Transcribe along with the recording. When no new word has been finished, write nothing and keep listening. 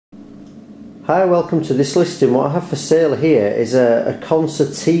Hi, welcome to this listing. What I have for sale here is a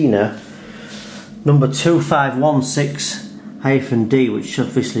Concertina number 2516-D, which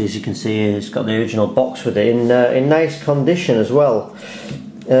obviously, as you can see here, it's got the original box with it in nice condition as well.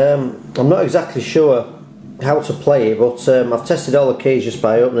 I'm not exactly sure how to play it, but I've tested all the keys just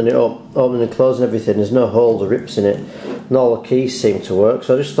by opening it up, opening and closing everything. There's no holes or rips in it, and all the keys seem to work.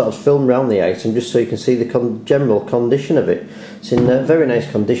 So I just thought I'd film around the item just so you can see the general condition of it. It's in very nice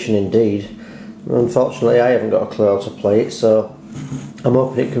condition indeed. Unfortunately, I haven't got a clue how to play it, so I'm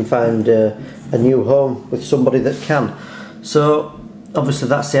hoping it can find a new home with somebody that can. So obviously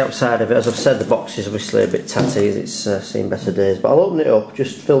that's the outside of it. As I've said, the box is obviously a bit tatty, it's seen better days, but I'll open it up,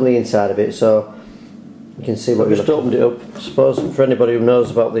 just film the inside of it so you can see what you've just opened it up. I suppose for anybody who knows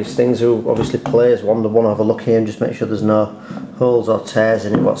about these things, who obviously plays one, they want to have a look here and just make sure there's no holes or tears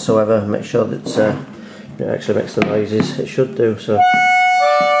in it whatsoever, and make sure that it actually makes the noises it should do. So,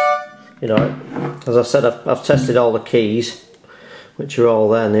 you know, as I said, I've tested all the keys, which are all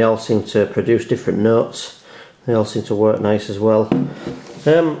there, and they all seem to produce different notes. They all seem to work nice as well.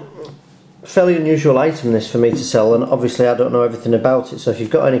 Fairly unusual item this for me to sell, and obviously I don't know everything about it, so if you've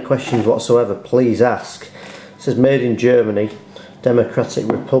got any questions whatsoever, please ask. It says made in Germany, Democratic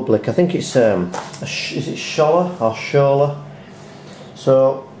Republic. I think it's is it Scholer or Scholer?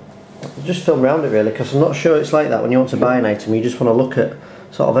 So I'll just film around it really, because I'm not sure it's like that when you want to buy an item. You just want to look at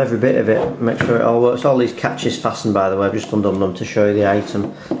sort of every bit of it, make sure it all works. All these catches fastened, by the way. I've just undone them to show you the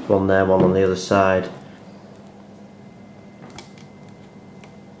item. There's one there, one on the other side.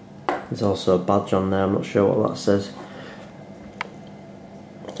 There's also a badge on there, I'm not sure what that says.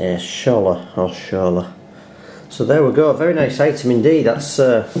 Yeah, Scholer or Scholer. So there we go, a very nice item indeed. That's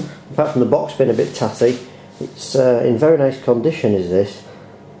apart from the box being a bit tatty, it's in very nice condition is this.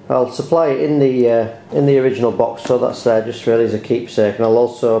 I'll supply it in the original box, so that's there just really as a keepsake, and I'll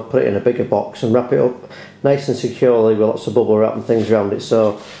also put it in a bigger box and wrap it up nice and securely with lots of bubble wrap and things around it,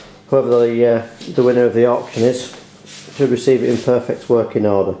 so whoever the winner of the auction is should receive it in perfect working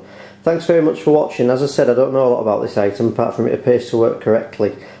order. Thanks very much for watching. As I said, I don't know a lot about this item apart from it appears to work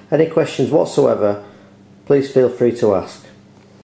correctly. Any questions whatsoever, please feel free to ask.